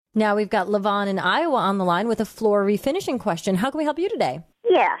Now we've got Levon in Iowa on the line with a floor refinishing question. How can we help you today?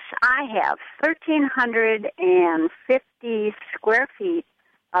 Yes, I have 1,350 square feet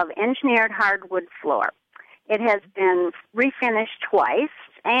of engineered hardwood floor. It has been refinished twice,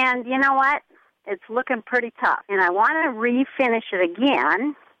 and you know what? It's looking pretty tough. And I want to refinish it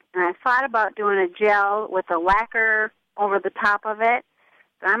again, and I thought about doing a gel with a lacquer over the top of it,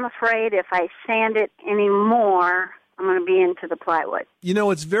 but I'm afraid if I sand it anymore, I'm going to be into the plywood. You know,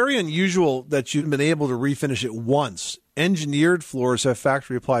 it's very unusual that you've been able to refinish it once. Engineered floors have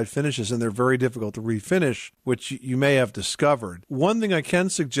factory-applied finishes, and they're very difficult to refinish, which you may have discovered. One thing I can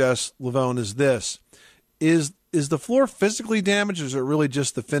suggest, Levon, is this. Is the floor physically damaged, or is it really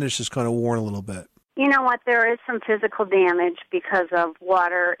just the finish is kind of worn a little bit? You know what? There is some physical damage because of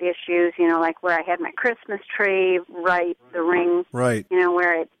water issues, like where I had my Christmas tree, the ring, right.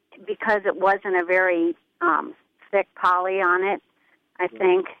 Where because it wasn't a very thick poly on it, I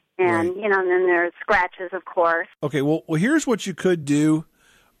think. And, right. And then there's scratches, of course. Okay, well, here's what you could do.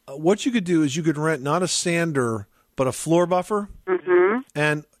 What you could do is you could rent not a sander, but a floor buffer. Mm-hmm.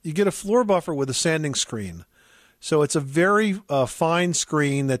 And you get a floor buffer with a sanding screen. So it's a very fine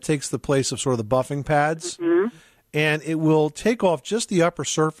screen that takes the place of sort of the buffing pads. Mm-hmm. And it will take off just the upper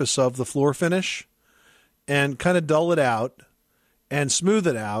surface of the floor finish and kind of dull it out and smooth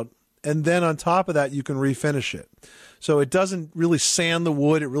it out. And then on top of that, you can refinish it. So it doesn't really sand the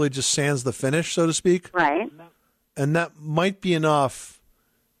wood. It really just sands the finish, so to speak. Right. And that might be enough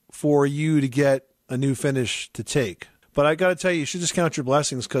for you to get a new finish to take. But I got to tell you, you should just count your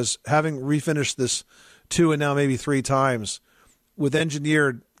blessings, because having refinished this 2 and now maybe 3 times, with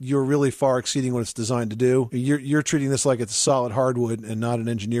engineered, you're really far exceeding what it's designed to do. You're treating this like it's a solid hardwood and not an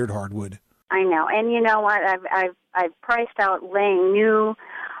engineered hardwood. I know. And you know what? I've priced out laying new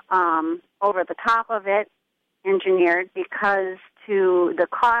over the top of it, engineered, because the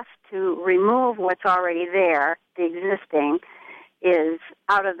cost to remove what's already there, the existing, is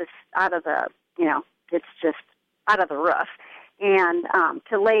out of the it's just out of the roof. And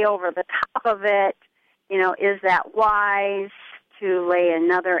to lay over the top of it, is that wise to lay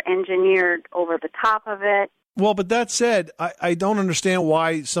another engineered over the top of it? Well, but that said, I don't understand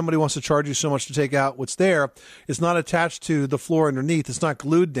why somebody wants to charge you so much to take out what's there. It's not attached to the floor underneath. It's not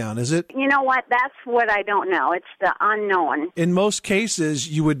glued down, is it? You know what? That's what I don't know. It's the unknown. In most cases,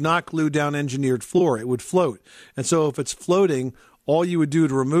 you would not glue down engineered floor. It would float. And so if it's floating, all you would do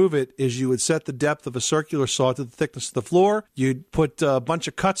to remove it is you would set the depth of a circular saw to the thickness of the floor. You'd put a bunch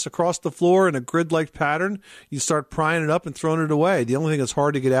of cuts across the floor in a grid-like pattern. You start prying it up and throwing it away. The only thing that's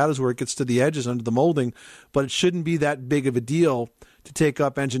hard to get out is where it gets to the edges under the molding, but it shouldn't be that big of a deal to take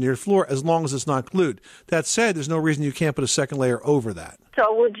up engineered floor as long as it's not glued. That said, there's no reason you can't put a second layer over that.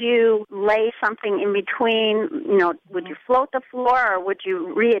 So would you lay something in between? Would you float the floor, or would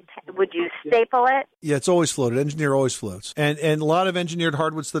you staple it? Yeah, it's always floated. Engineer always floats. And a lot of engineered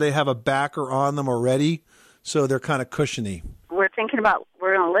hardwoods today have a backer on them already, so they're kind of cushiony. We're thinking about,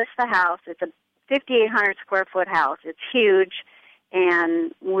 we're going to list the house. It's a 5,800 square foot house. It's huge,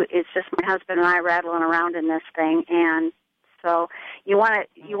 and it's just my husband and I rattling around in this thing, and so you want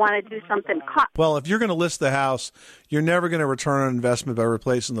to do something. Well, if you're going to list the house, you're never going to return on investment by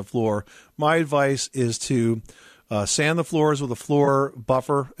replacing the floor. My advice is to sand the floors with a floor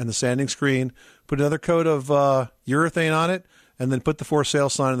buffer and the sanding screen, put another coat of urethane on it, and then put the for sale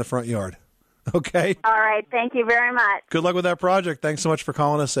sign in the front yard. Okay? All right. Thank you very much. Good luck with that project. Thanks so much for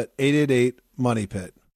calling us at 888-MONEY-PIT.